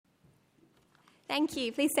Thank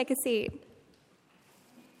you. Please take a seat.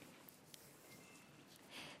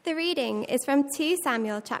 The reading is from 2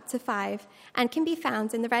 Samuel chapter 5 and can be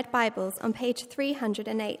found in the Red Bibles on page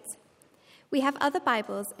 308. We have other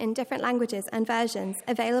Bibles in different languages and versions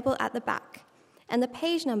available at the back, and the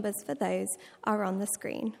page numbers for those are on the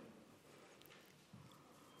screen.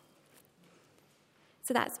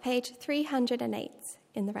 So that's page 308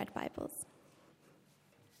 in the Red Bibles.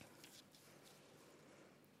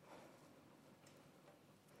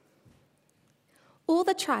 All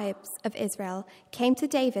the tribes of Israel came to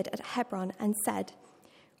David at Hebron and said,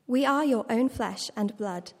 "We are your own flesh and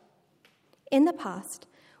blood. In the past,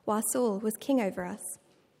 while Saul was king over us,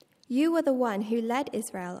 you were the one who led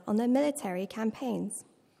Israel on their military campaigns.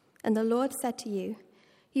 And the Lord said to you,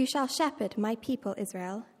 'You shall shepherd my people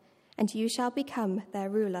Israel, and you shall become their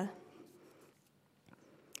ruler.'"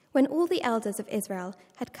 When all the elders of Israel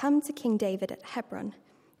had come to King David at Hebron,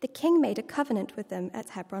 the king made a covenant with them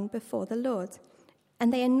at Hebron before the Lord,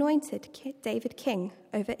 and they anointed David king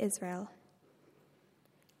over Israel.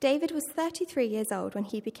 David was 33 years old when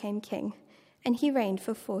he became king, and he reigned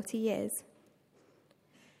for 40 years.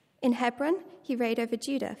 In Hebron, he reigned over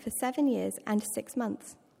Judah for 7 years and 6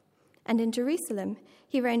 months. And in Jerusalem,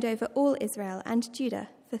 he reigned over all Israel and Judah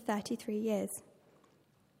for 33 years.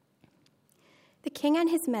 The king and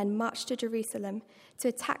his men marched to Jerusalem to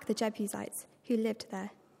attack the Jebusites who lived there.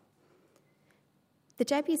 The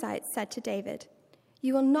Jebusites said to David,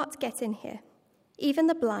 "You will not get in here. Even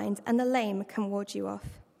the blind and the lame can ward you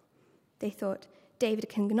off." They thought, "David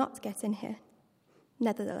cannot get in here."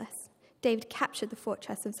 Nevertheless, David captured the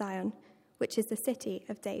fortress of Zion, which is the city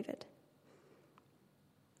of David.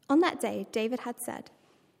 On that day, David had said,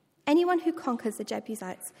 "Anyone who conquers the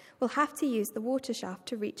Jebusites will have to use the water shaft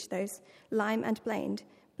to reach those lame and blind,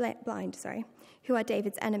 who are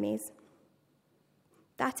David's enemies.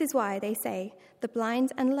 That is why they say, 'The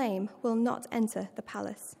blind and lame will not enter the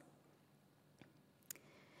palace.'"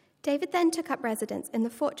 David then took up residence in the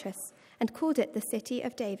fortress and called it the City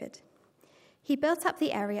of David. He built up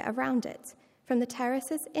the area around it, from the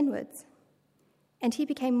terraces inwards, and he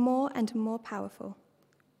became more and more powerful,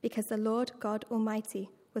 because the Lord God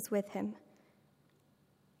Almighty was with him.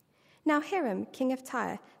 Now Hiram, king of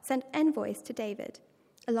Tyre, sent envoys to David,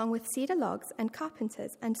 along with cedar logs and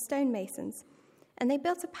carpenters and stonemasons, and they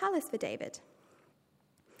built a palace for David.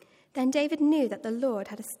 Then David knew that the Lord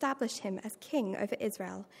had established him as king over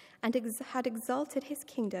Israel and had exalted his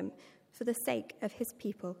kingdom for the sake of his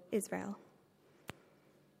people Israel.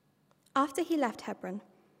 After he left Hebron,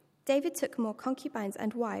 David took more concubines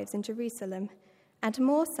and wives in Jerusalem, and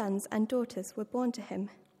more sons and daughters were born to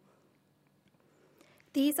him.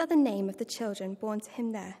 These are the names of the children born to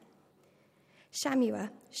him there: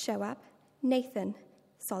 Shammua, Shoab, Nathan,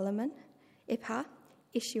 Solomon, Ibhar,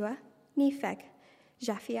 Ishua, Nepheg,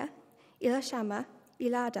 Japhia, Elishama,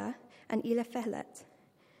 Elada, and Eliphelet.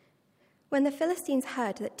 When the Philistines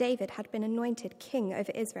heard that David had been anointed king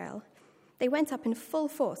over Israel, they went up in full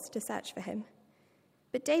force to search for him.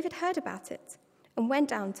 But David heard about it and went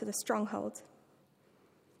down to the stronghold.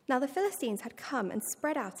 Now the Philistines had come and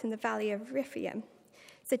spread out in the valley of Rephaim.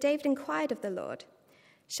 So David inquired of the Lord,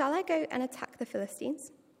 "Shall I go and attack the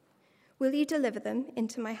Philistines? Will you deliver them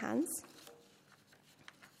into my hands?"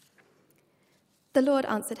 The Lord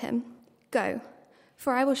answered him, "Go,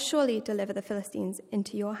 for I will surely deliver the Philistines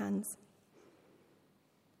into your hands."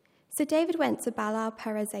 So David went to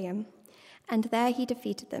Baal-perazim, and there he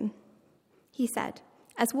defeated them. He said,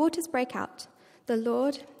 "As waters break out, the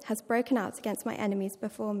Lord has broken out against my enemies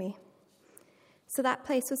before me." So that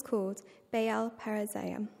place was called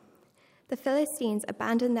Baal-perazim. The Philistines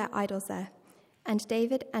abandoned their idols there, and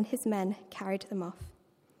David and his men carried them off.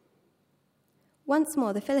 Once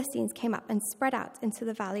more the Philistines came up and spread out into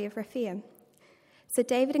the valley of Rephaim. So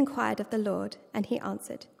David inquired of the Lord, and he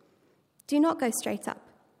answered, "Do not go straight up,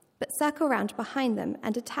 but circle round behind them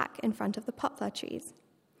and attack in front of the poplar trees.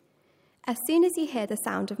 As soon as you hear the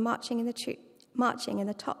sound of marching in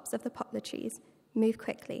the tops of the poplar trees, move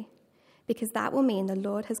quickly, because that will mean the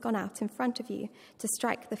Lord has gone out in front of you to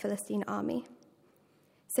strike the Philistine army."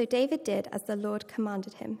 So David did as the Lord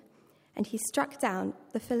commanded him, and he struck down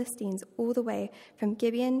the Philistines all the way from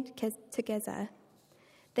Gibeon to Gezer.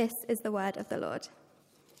 This is the word of the Lord.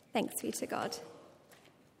 Thanks be to God.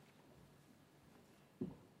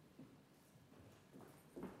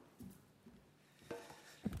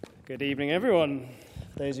 Good evening, everyone.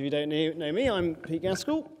 For those of you who don't know me, I'm Pete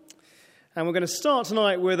Gaskell, and we're going to start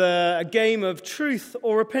tonight with a game of truth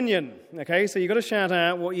or opinion. Okay, so you've got to shout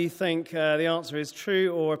out what you think the answer is,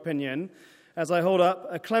 true or opinion. As I hold up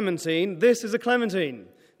a clementine, this is a clementine.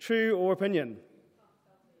 True or opinion?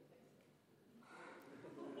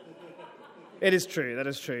 It is true, that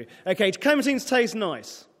is true. Okay, clementines taste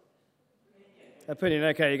nice. Opinion,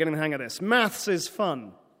 okay, you're getting the hang of this. Maths is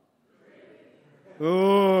fun.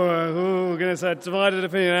 Oh, goodness, a divided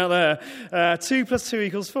opinion out there. 2 +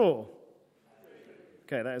 2 = 4.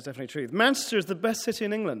 Okay, that is definitely true. Manchester is the best city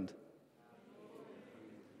in England.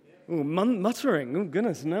 Oh, muttering. Oh,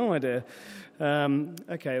 goodness, no idea.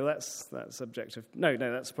 Okay, well, that's subjective. No,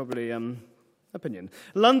 that's probably opinion.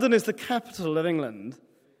 London is the capital of England.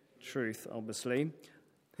 Truth, obviously.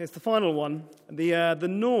 Here's the final one. The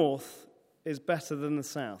north is better than the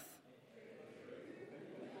south.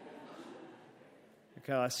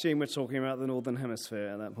 Okay, I assume we're talking about the northern hemisphere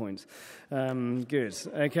at that point. Good.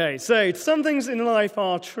 Okay, so some things in life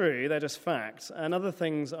are true, they're just facts, and other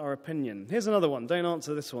things are opinion. Here's another one. Don't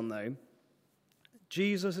answer this one, though.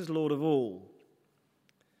 Jesus is Lord of all.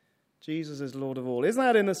 Jesus is Lord of all. Is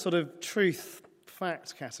that in the sort of truth,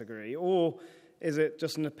 fact category, or is it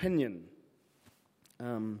just an opinion?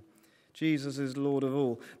 Jesus is Lord of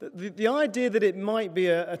all. The idea that it might be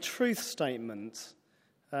a truth statement,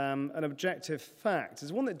 an objective fact,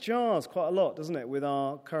 is one that jars quite a lot, doesn't it, with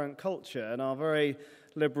our current culture and our very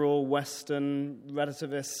liberal, Western,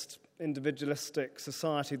 relativist, individualistic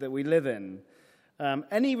society that we live in.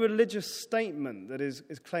 Any religious statement that is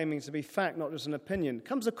claiming to be fact, not just an opinion,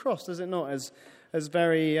 comes across, does it not, as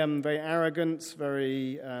very arrogant,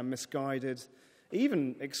 very misguided,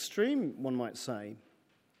 even extreme, one might say.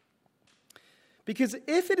 Because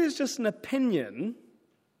if it is just an opinion,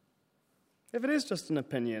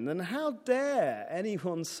 then how dare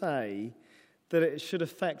anyone say that it should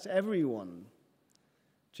affect everyone?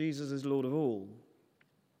 Jesus is Lord of all.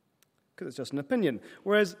 Because it's just an opinion.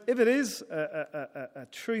 Whereas if it is a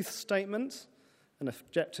truth statement, an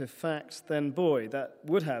objective fact, then boy, that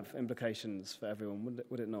would have implications for everyone,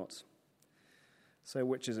 would it not? So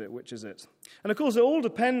which is it? And of course, it all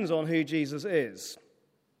depends on who Jesus is.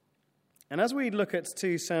 And as we look at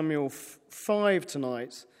 2 Samuel 5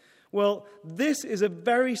 tonight, well, this is a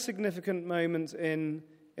very significant moment in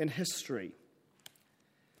history.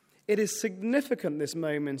 It is significant, this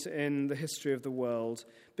moment in the history of the world,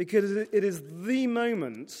 because it is the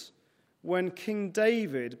moment when King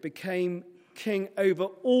David became king over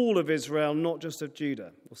all of Israel, not just of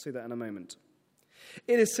Judah. We'll see that in a moment.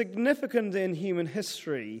 It is significant in human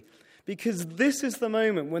history because this is the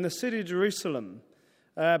moment when the city of Jerusalem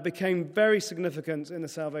became very significant in the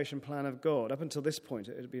salvation plan of God. Up until this point,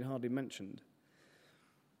 it had been hardly mentioned.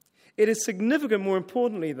 It is significant, more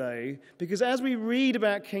importantly, though, because as we read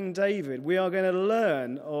about King David, we are going to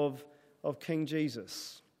learn of King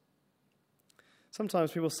Jesus.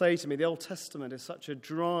 Sometimes people say to me, the Old Testament is such a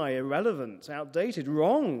dry, irrelevant, outdated,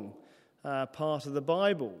 wrong part of the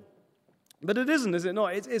Bible. But it isn't, is it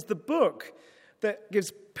not? It's the book that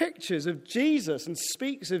gives pictures of Jesus and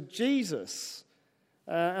speaks of Jesus.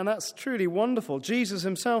 And that's truly wonderful. Jesus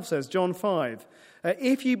himself says, John 5,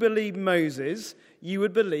 if you believe Moses, you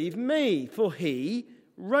would believe me, for he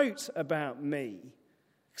wrote about me.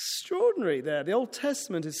 Extraordinary there. The Old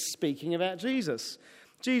Testament is speaking about Jesus.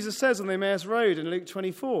 Jesus says on the Emmaus Road in Luke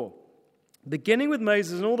 24, beginning with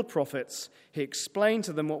Moses and all the prophets, he explained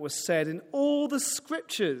to them what was said in all the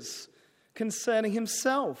scriptures concerning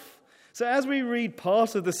himself. So as we read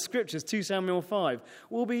part of the scriptures, 2 Samuel 5,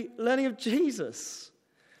 we'll be learning of Jesus.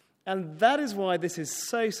 And that is why this is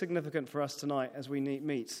so significant for us tonight as we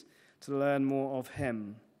meet to learn more of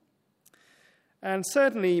him. And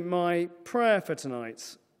certainly my prayer for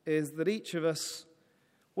tonight is that each of us,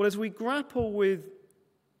 well, as we grapple with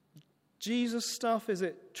Jesus stuff, is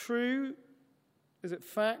it true? Is it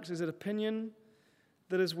fact? Is it opinion?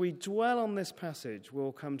 That as we dwell on this passage,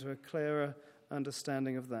 we'll come to a clearer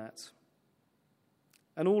understanding of that.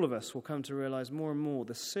 And all of us will come to realize more and more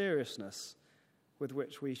the seriousness with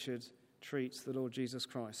which we should treat the Lord Jesus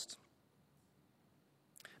Christ.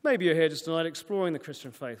 Maybe you're here just tonight exploring the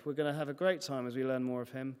Christian faith. We're going to have a great time as we learn more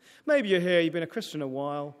of him. Maybe you're here, you've been a Christian a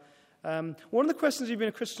while. One of the questions you've been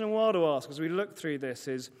a Christian a while to ask as we look through this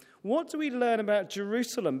is, what do we learn about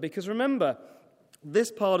Jerusalem? Because remember,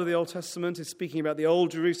 this part of the Old Testament is speaking about the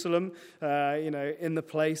old Jerusalem, in the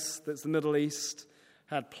place that's the Middle East,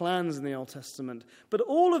 had plans in the Old Testament. But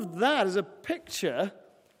all of that is a picture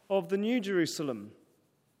of the New Jerusalem.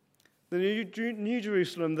 The New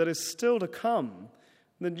Jerusalem that is still to come.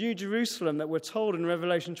 The New Jerusalem that we're told in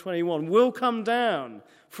Revelation 21 will come down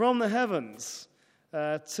from the heavens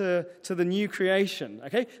to the new creation.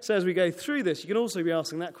 Okay? So as we go through this, you can also be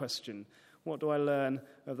asking that question. What do I learn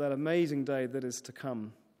of that amazing day that is to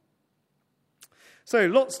come? So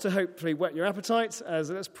lots to hopefully whet your appetite.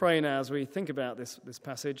 Let's pray now as we think about this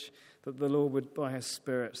passage, that the Lord would, by his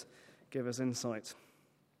Spirit, give us insight.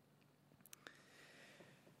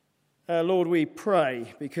 Lord, we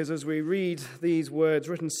pray, because as we read these words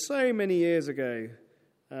written so many years ago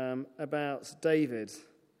about David,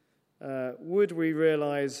 would we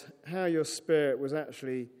realize how your Spirit was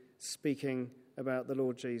actually speaking about the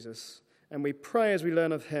Lord Jesus? And we pray as we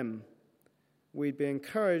learn of him, we'd be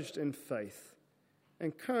encouraged in faith,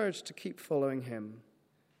 encouraged to keep following him,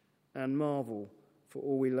 and marvel for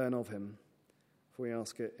all we learn of him. For we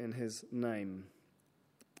ask it in his name.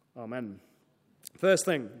 Amen. First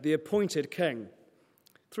thing, the appointed king.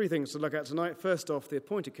 3 things to look at tonight. First off, the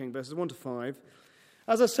appointed king, verses 1 to 5.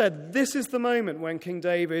 As I said, this is the moment when King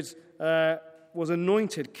David was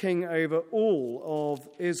anointed king over all of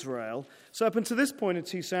Israel. So up until this point in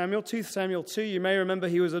 2 Samuel 2, you may remember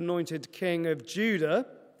he was anointed king of Judah,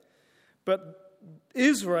 but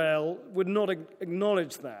Israel would not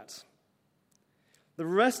acknowledge that. The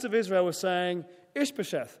rest of Israel was saying,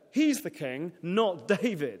 Ishbosheth, he's the king, not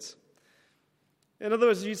David. In other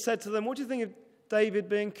words, you said to them, what do you think of David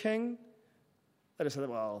being king? They just said,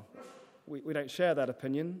 well, we don't share that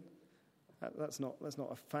opinion. That's not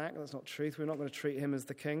a fact. That's not truth. We're not going to treat him as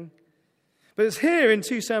the king. But it's here in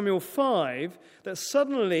 2 Samuel 5 that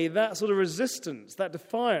suddenly that sort of resistance, that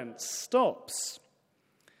defiance stops.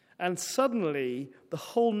 And suddenly the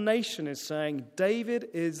whole nation is saying, David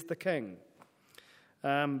is the king.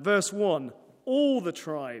 Verse 1, all the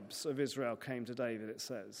tribes of Israel came to David, it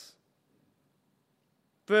says.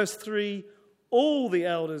 Verse 3, all the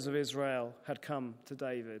elders of Israel had come to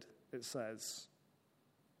David, it says.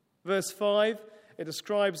 Verse 5, it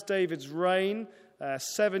describes David's reign,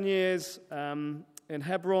 7 years in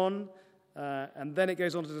Hebron, and then it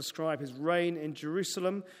goes on to describe his reign in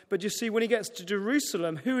Jerusalem. But you see, when he gets to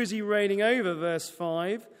Jerusalem, who is he reigning over? Verse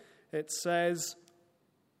 5, it says,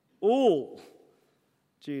 all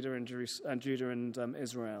Judah and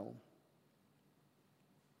Israel.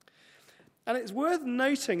 And it's worth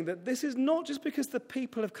noting that this is not just because the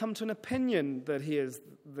people have come to an opinion that he is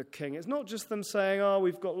the king. It's not just them saying,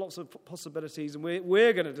 we've got lots of possibilities and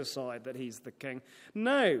we're going to decide that he's the king.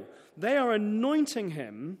 No, they are anointing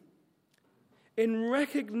him in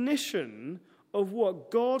recognition of what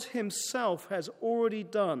God himself has already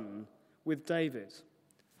done with David.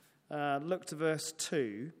 Look to verse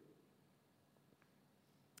 2.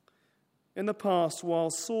 In the past, while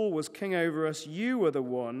Saul was king over us, you were the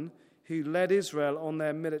one who led Israel on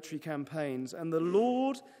their military campaigns. And the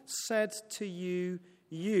Lord said to you,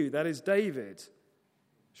 that is David,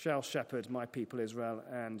 shall shepherd my people Israel,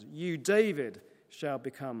 and you, David, shall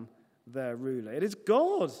become their ruler. It is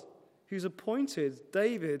God who's appointed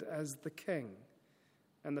David as the king.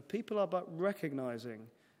 And the people are but recognizing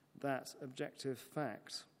that objective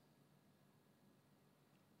fact.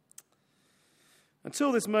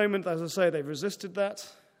 Until this moment, as I say, they've resisted that.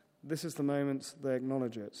 This is the moment they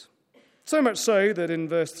acknowledge it. So much so that in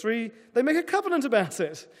verse 3, they make a covenant about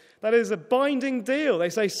it. That is a binding deal.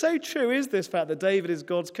 They say, so true is this fact that David is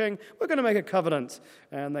God's king, we're going to make a covenant.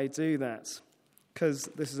 And they do that because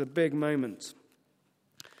this is a big moment.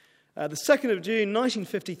 The 2nd of June,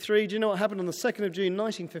 1953. Do you know what happened on the 2nd of June,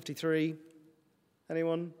 1953?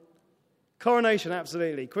 Anyone? Coronation,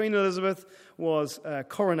 absolutely. Queen Elizabeth was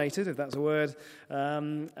coronated, if that's a word.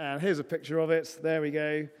 And here's a picture of it. There we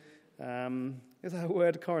go. Is that a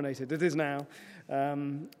word? Coronated. It is now.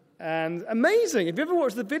 And amazing. If you ever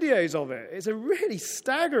watched the videos of it, it's a really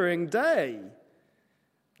staggering day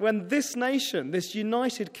when this nation, this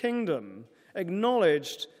United Kingdom,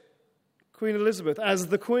 acknowledged Queen Elizabeth as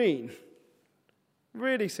the Queen.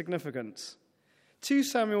 Really significant. 2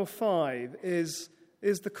 Samuel 5 is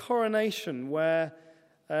the coronation where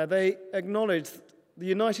they acknowledged the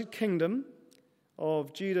United Kingdom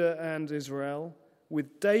of Judah and Israel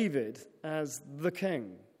with David as the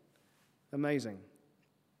king. Amazing.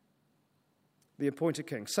 The appointed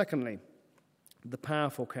king. Secondly, the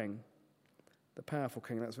powerful king. The powerful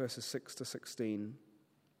king. That's verses 6 to 16.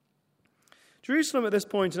 Jerusalem at this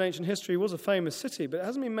point in ancient history was a famous city, but it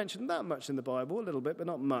hasn't been mentioned that much in the Bible. A little bit, but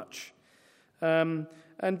not much. And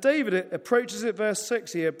David approaches it, verse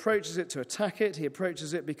 6, he approaches it to attack it. He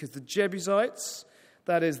approaches it because the Jebusites,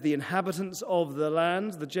 that is the inhabitants of the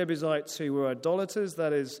land, the Jebusites who were idolaters,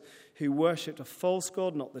 that is who worshipped a false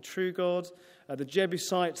god, not the true God. The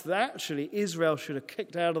Jebusites that actually Israel should have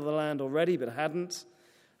kicked out of the land already but hadn't.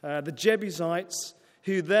 The Jebusites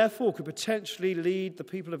who therefore could potentially lead the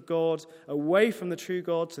people of God away from the true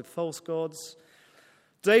God to false gods.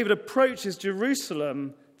 David approaches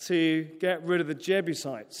Jerusalem to get rid of the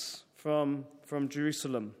Jebusites from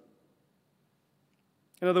Jerusalem.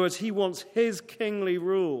 In other words, he wants his kingly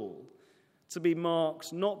rule to be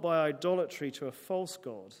marked not by idolatry to a false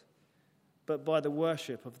god, but by the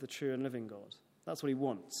worship of the true and living God. That's what he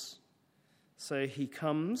wants. So he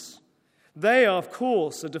comes. They, of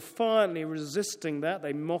course, are defiantly resisting that.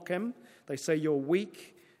 They mock him. They say, you're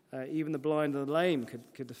weak. Even the blind and the lame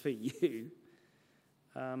could defeat you.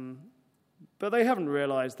 But they haven't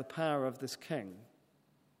realized the power of this king.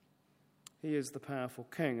 He is the powerful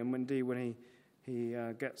king. And indeed, when he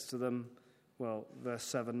gets to them, well, verse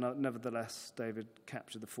 7, nevertheless, David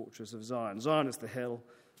captured the fortress of Zion. Zion is the hill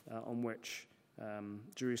on which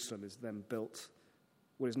Jerusalem is then built.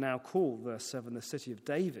 What is now called, verse 7, the city of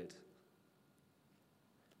David.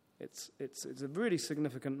 It's a really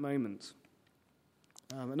significant moment.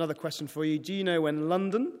 Another question for you. Do you know when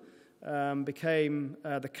London became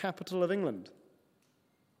the capital of England?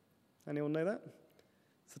 Anyone know that?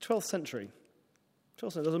 It's the 12th century.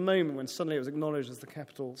 There's a moment when suddenly it was acknowledged as the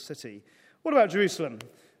capital city. What about Jerusalem?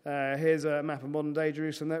 Here's a map of modern-day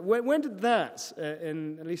Jerusalem. When did that,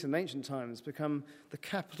 at least in ancient times, become the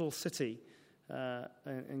capital city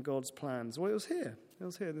in God's plans? Well, it was here. It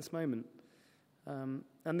was here in this moment.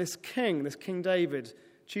 And this King David,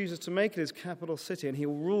 chooses to make it his capital city, and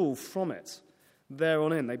he'll rule from it there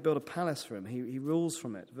on in. They build a palace for him. He rules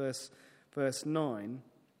from it. Verse 9,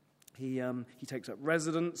 he takes up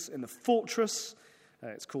residence in the fortress.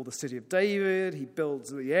 It's called the City of David. He builds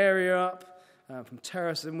the area up from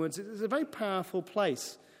terrace inwards. It's a very powerful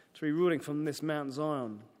place to be ruling from this Mount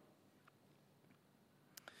Zion.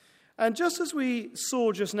 And just as we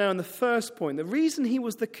saw just now in the first point, the reason he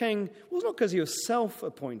was the king was not because he was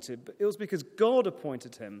self-appointed, but it was because God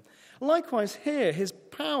appointed him. Likewise here, his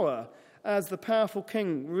power as the powerful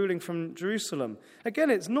king ruling from Jerusalem. Again,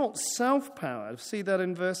 it's not self-power. See that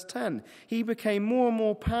in verse 10. He became more and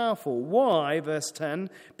more powerful. Why, verse 10?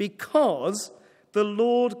 Because the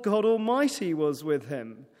Lord God Almighty was with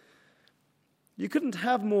him. You couldn't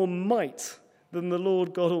have more might than the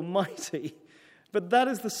Lord God Almighty. But that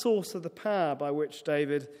is the source of the power by which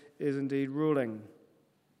David is indeed ruling.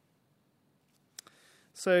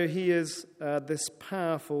 So he is this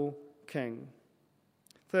powerful king.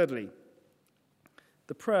 Thirdly,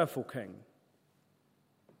 the prayerful king.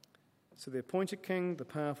 So the appointed king, the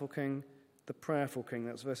powerful king, the prayerful king.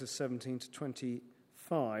 That's verses 17 to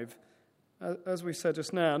 25. As we said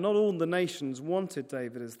just now, not all the nations wanted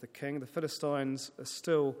David as the king. The Philistines are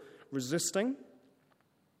still resisting.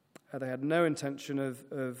 They had no intention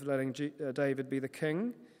of letting David be the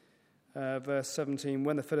king. Verse 17,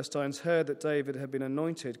 when the Philistines heard that David had been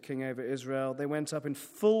anointed king over Israel, they went up in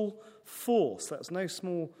full force, that's no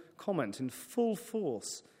small comment, in full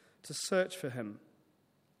force to search for him.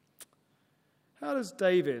 How does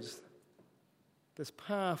David, this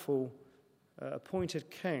powerful appointed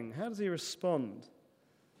king, how does he respond?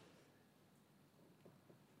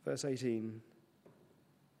 Verse 18,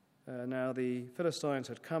 now the Philistines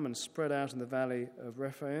had come and spread out in the valley of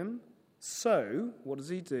Rephaim. So, what does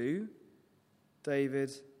he do? David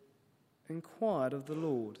inquired of the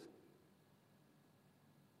Lord.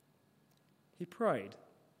 He prayed.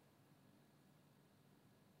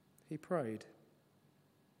 He prayed.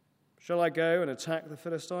 Shall I go and attack the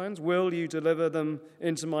Philistines? Will you deliver them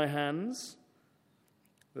into my hands?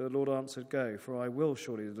 The Lord answered, go, for I will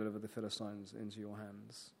surely deliver the Philistines into your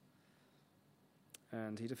hands.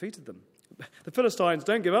 And he defeated them. The Philistines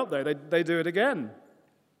don't give up, though. They do it again.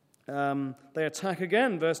 They attack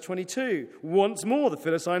again, verse 22. Once more the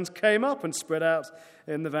Philistines came up and spread out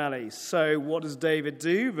in the valley. So what does David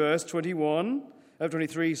do? Verse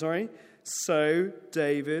 23. So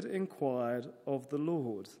David inquired of the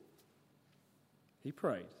Lord. He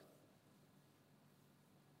prayed.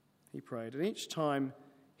 He prayed. And each time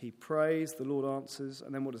he prays, the Lord answers.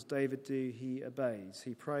 And then what does David do? He obeys.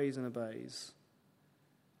 He prays and obeys.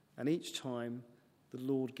 And each time the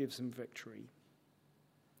Lord gives him victory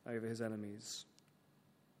over his enemies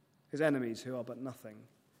who are but nothing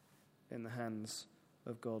in the hands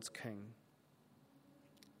of God's king.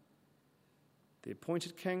 The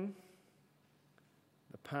appointed king,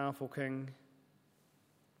 the powerful king,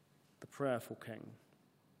 the prayerful king.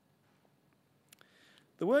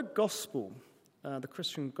 The word gospel, the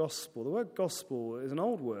Christian gospel, the word gospel is an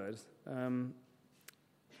old word.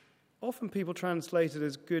 Often people translate it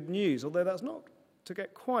as good news, although that's not to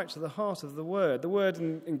get quite to the heart of the word. The word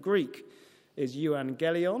in Greek is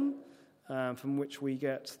euangelion, from which we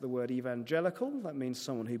get the word evangelical. That means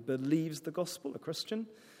someone who believes the gospel, a Christian.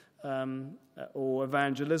 Or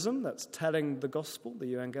evangelism, that's telling the gospel, the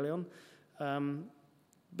euangelion.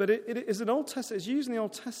 But it is an Old Testament. It's used in the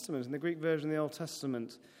Old Testament, in the Greek version of the Old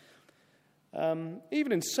Testament.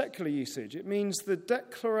 Even in secular usage, it means the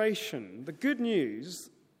declaration, the good news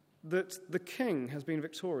that the king has been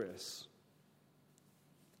victorious.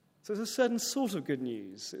 So it's a certain sort of good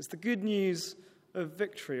news. It's the good news of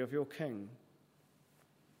victory of your king.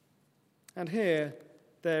 And here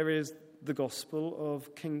there is the gospel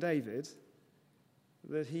of King David,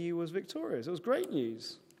 that he was victorious. It was great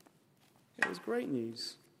news. It was great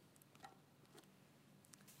news.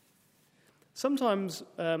 Sometimes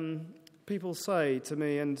people say to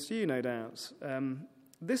me, and to you no doubt,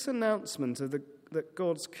 this announcement of that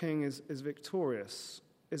God's king is victorious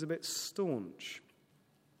is a bit staunch.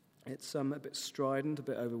 It's a bit strident, a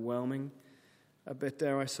bit overwhelming, a bit,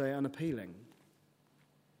 dare I say, unappealing.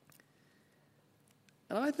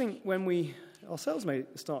 And I think when we ourselves may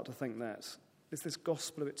start to think that, is this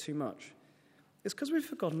gospel a bit too much? It's because we've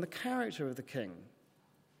forgotten the character of the king.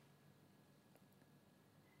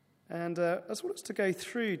 And I just want us to go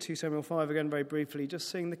through 2 Samuel 5 again very briefly, just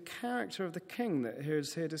seeing the character of the king that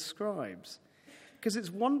is here described. Because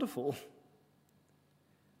it's wonderful.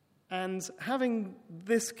 And having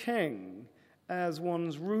this king as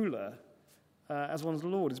one's ruler, as one's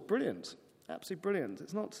Lord, is brilliant. Absolutely brilliant.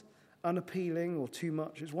 It's not unappealing or too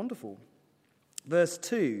much. It's wonderful. Verse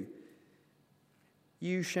 2,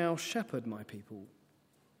 you shall shepherd my people.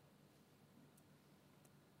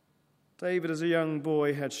 David, as a young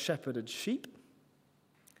boy, had shepherded sheep.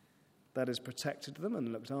 That is, protected them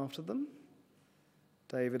and looked after them.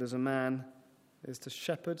 David, as a man, is to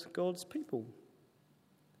shepherd God's people.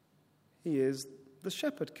 He is the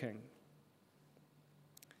shepherd king.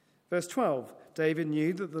 Verse 12, David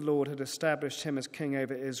knew that the Lord had established him as king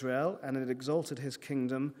over Israel and had exalted his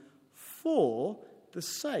kingdom for the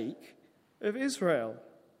sake of Israel,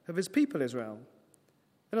 of his people Israel.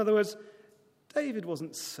 In other words, David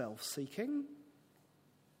wasn't self-seeking.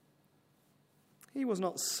 He was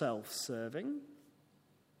not self-serving.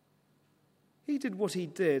 He did what he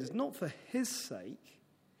did, not for his sake,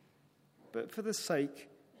 but for the sake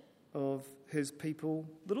of his people,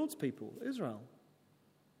 the Lord's people, Israel.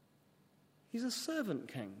 He's a servant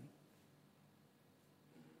king.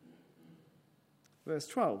 Verse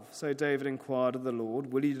 12, so David inquired of the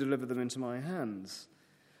Lord, will you deliver them into my hands?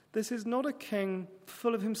 This is not a king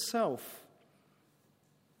full of himself,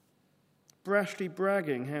 brashly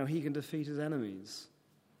bragging how he can defeat his enemies.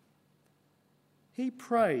 He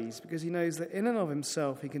prays because he knows that in and of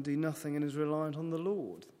himself he can do nothing and is reliant on the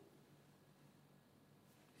Lord.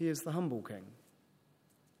 He is the humble king.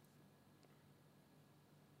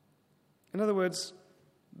 In other words,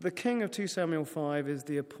 the king of 2 Samuel 5 is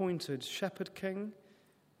the appointed shepherd king.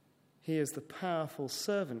 He is the powerful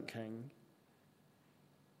servant king.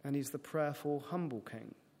 And he's the prayerful humble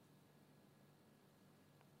king.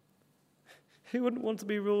 Who wouldn't want to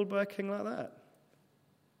be ruled by a king like that?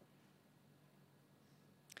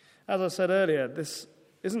 As I said earlier, this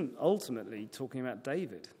isn't ultimately talking about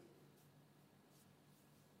David.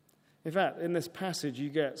 In fact, in this passage you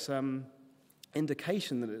get some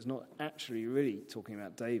indication that it's not actually really talking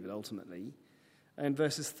about David ultimately in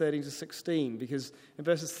verses 13 to 16, because in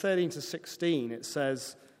verses 13 to 16 it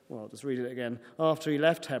says, well, I'll just read it again. After he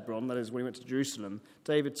left Hebron, that is when he went to Jerusalem,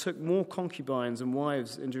 David took more concubines and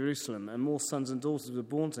wives in Jerusalem, and more sons and daughters were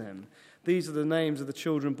born to him. These are the names of the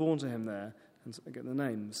children born to him there. And so I get the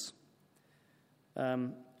names.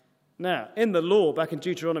 Now, in the law, back in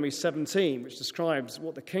Deuteronomy 17, which describes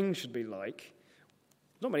what the king should be like,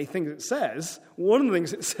 not many things it says. One of the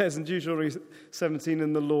things it says in Deuteronomy 17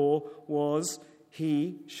 in the law was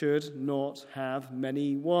he should not have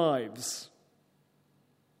many wives.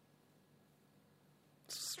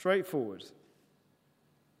 Straightforward.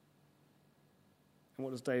 And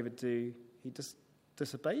what does David do? He just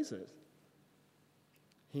disobeys it.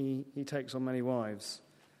 He takes on many wives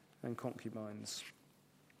and concubines.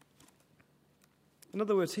 In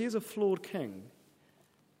other words, he is a flawed king.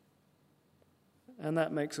 And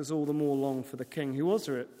that makes us all the more long for the king who was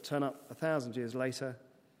to turn up 1,000 years later,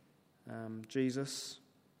 Jesus.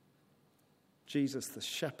 Jesus, the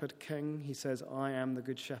shepherd king. He says, I am the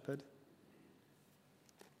good shepherd.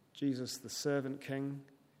 Jesus, the servant king.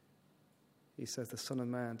 He says the Son of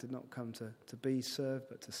Man did not come to be served,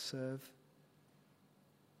 but to serve.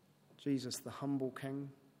 Jesus, the humble king.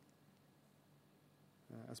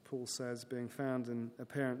 As Paul says, being found in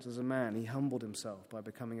appearance as a man, he humbled himself by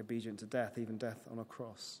becoming obedient to death, even death on a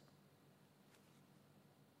cross.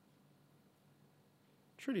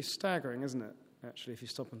 Truly staggering, isn't it, actually, if you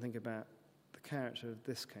stop and think about the character of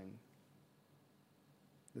this king,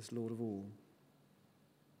 this Lord of all.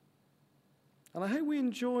 And I hope we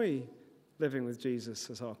enjoy living with Jesus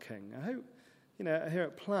as our king. I hope, here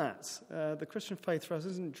at Platt, the Christian faith for us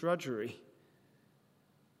isn't drudgery,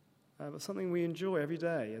 but something we enjoy every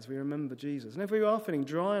day as we remember Jesus. And if we are feeling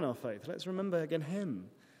dry in our faith, let's remember again him,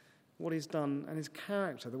 what he's done, and his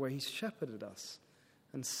character, the way he's shepherded us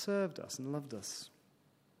and served us and loved us.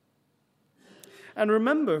 And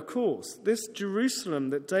remember, of course, this Jerusalem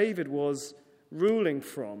that David was ruling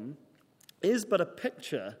from is but a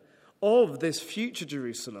picture of this future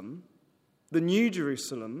Jerusalem, the new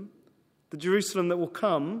Jerusalem, the Jerusalem that will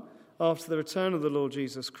come after the return of the Lord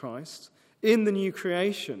Jesus Christ in the new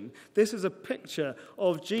creation. This is a picture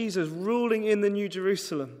of Jesus ruling in the new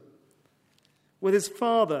Jerusalem with his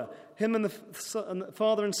Father. Him and the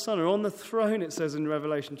Father and Son are on the throne, it says in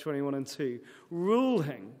Revelation 21 and 2,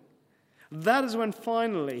 ruling. That is when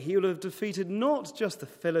finally he will have defeated not just the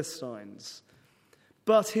Philistines,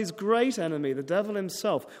 but his great enemy, the devil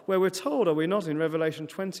himself, where we're told, are we not, in Revelation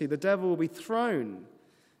 20, the devil will be thrown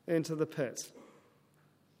into the pit.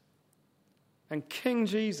 And King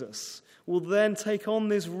Jesus will then take on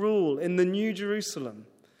this rule in the new Jerusalem,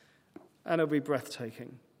 and it'll be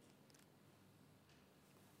breathtaking.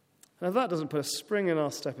 And if that doesn't put a spring in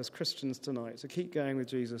our step as Christians tonight to keep going with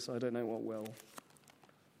Jesus, I don't know what will.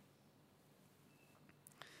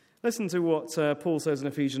 Listen to what Paul says in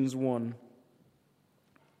Ephesians 1.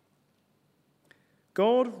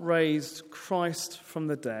 God raised Christ from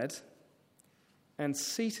the dead and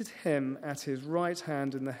seated him at his right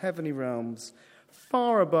hand in the heavenly realms,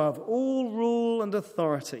 far above all rule and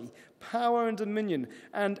authority, power and dominion,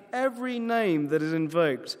 and every name that is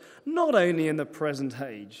invoked, not only in the present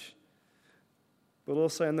age, but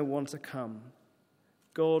also in the one to come.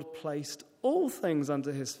 God placed all things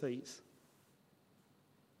under his feet.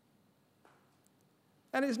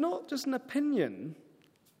 And it's not just an opinion.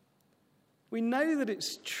 We know that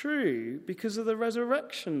it's true because of the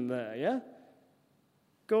resurrection there, yeah?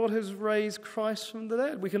 God has raised Christ from the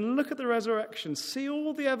dead. We can look at the resurrection, see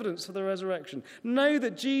all the evidence of the resurrection, know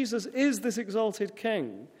that Jesus is this exalted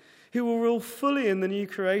King who will rule fully in the new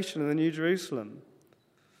creation in the new Jerusalem.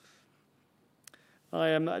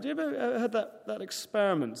 Have you ever heard that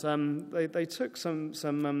experiment? They took some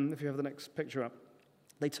if you have the next picture up,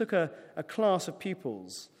 they took a class of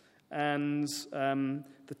pupils, and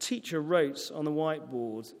the teacher wrote on the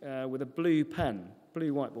whiteboard with a blue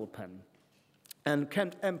whiteboard pen, and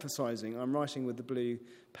kept emphasizing, I'm writing with the blue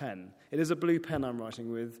pen. It is a blue pen I'm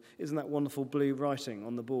writing with. Isn't that wonderful blue writing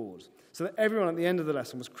on the board? So that everyone at the end of the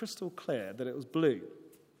lesson was crystal clear that it was blue.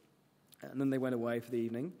 And then they went away for the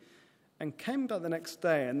evening and came back the next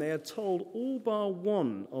day, and they had told all bar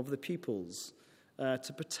one of the pupils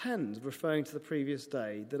to pretend, referring to the previous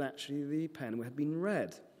day, that actually the pen had been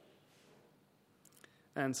red.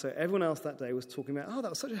 And so everyone else that day was talking about, that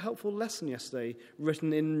was such a helpful lesson yesterday,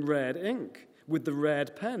 written in red ink with the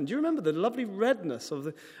red pen. Do you remember the lovely redness of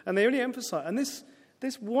the... And they only emphasized... And this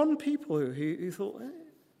one people who thought,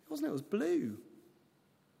 wasn't it was blue?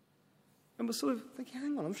 And was sort of thinking,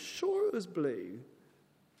 hang on, I'm sure it was blue.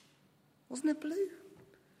 Wasn't it blue?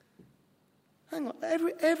 Hang on,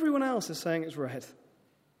 everyone else is saying it's red.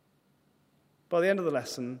 By the end of the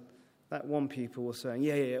lesson, that one pupil was saying,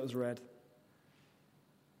 yeah, it was red.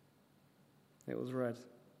 It was red.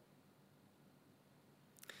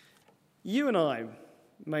 You and I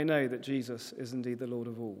may know that Jesus is indeed the Lord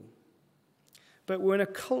of all. But we're in a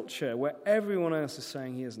culture where everyone else is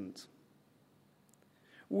saying he isn't.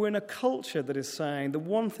 We're in a culture that is saying the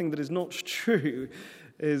one thing that is not true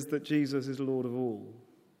is that Jesus is Lord of all.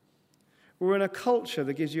 We're in a culture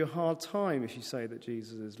that gives you a hard time if you say that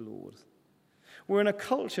Jesus is Lord. We're in a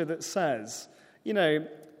culture that says,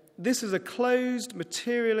 this is a closed,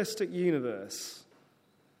 materialistic universe.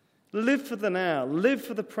 Live for the now, live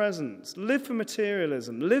for the present, live for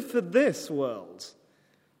materialism, live for this world.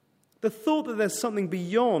 The thought that there's something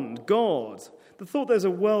beyond God, the thought there's a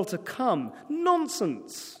world to come,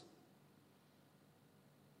 nonsense.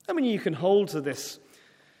 I mean, you can hold to this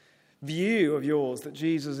view of yours that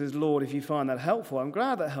Jesus is Lord if you find that helpful. I'm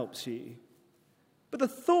glad that helps you. But the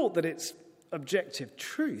thought that it's objective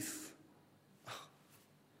truth,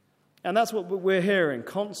 and that's what we're hearing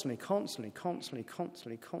constantly.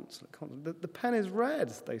 The pen is red,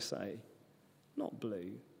 they say, not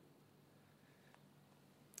blue.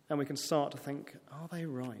 And we can start to think, are they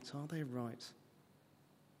right? Are they right?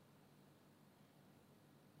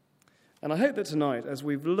 And I hope that tonight, as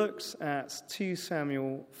we've looked at 2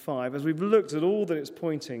 Samuel 5, as we've looked at all that it's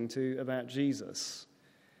pointing to about Jesus,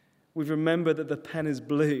 we've remembered that the pen is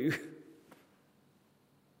blue.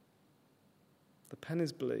 The pen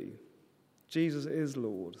is blue. Jesus is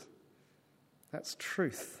Lord. That's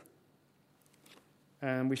truth.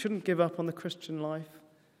 And we shouldn't give up on the Christian life.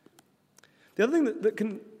 The other thing that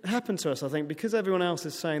can happen to us, I think, because everyone else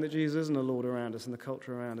is saying that Jesus isn't a Lord around us and the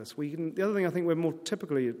culture around us, the other thing I think we're more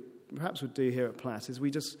typically perhaps would do here at Platt is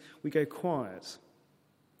we go quiet.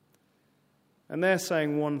 And they're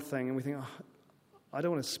saying one thing and we think, I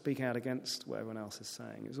don't want to speak out against what everyone else is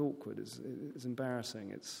saying. It's awkward. It's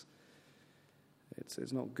embarrassing. It's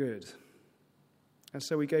not good. And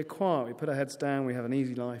so we go quiet. We put our heads down. We have an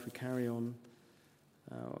easy life. We carry on.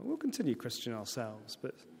 We'll continue Christian ourselves,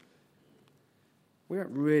 but we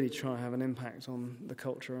don't really try and have an impact on the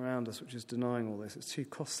culture around us, which is denying all this. It's too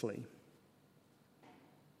costly.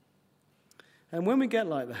 And when we get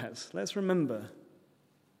like that, let's remember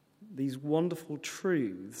these wonderful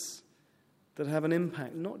truths that have an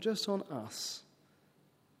impact not just on us,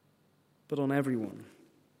 but on everyone.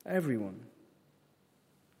 Everyone.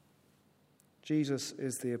 Jesus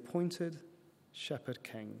is the appointed shepherd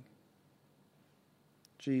king.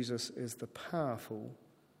 Jesus is the powerful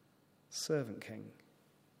servant king.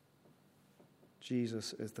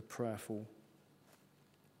 Jesus is the prayerful,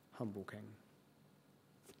 humble king.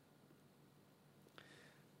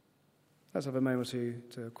 Let's have a moment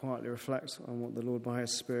to quietly reflect on what the Lord by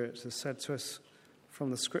his Spirit has said to us from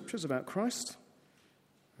the Scriptures about Christ,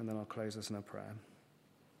 and then I'll close us in a prayer.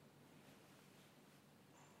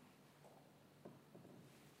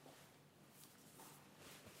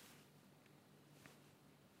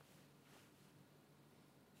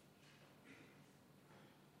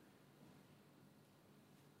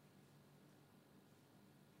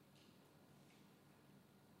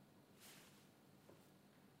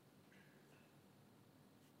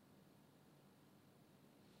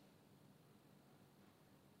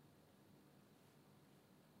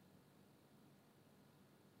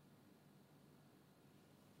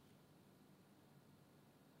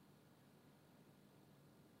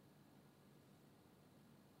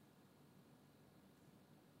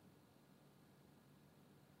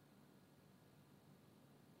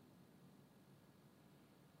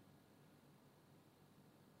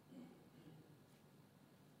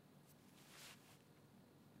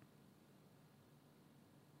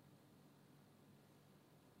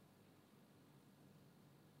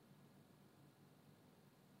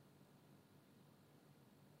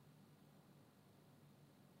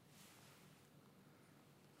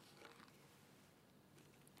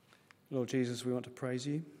 Lord Jesus, we want to praise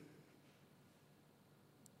you.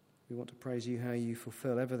 We want to praise you how you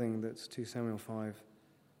fulfill everything that 2 Samuel 5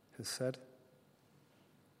 has said.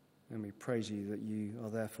 And we praise you that you are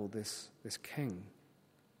therefore this king,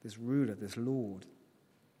 this ruler, this Lord,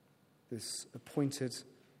 this appointed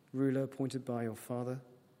ruler, appointed by your Father,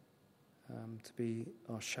 to be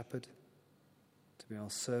our shepherd, to be our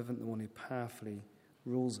servant, the one who powerfully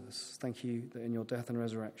rules us. Thank you that in your death and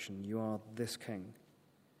resurrection you are this king.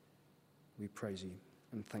 We praise you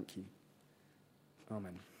and thank you.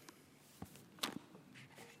 Amen.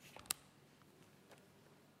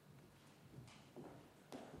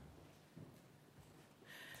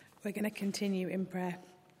 We're going to continue in prayer.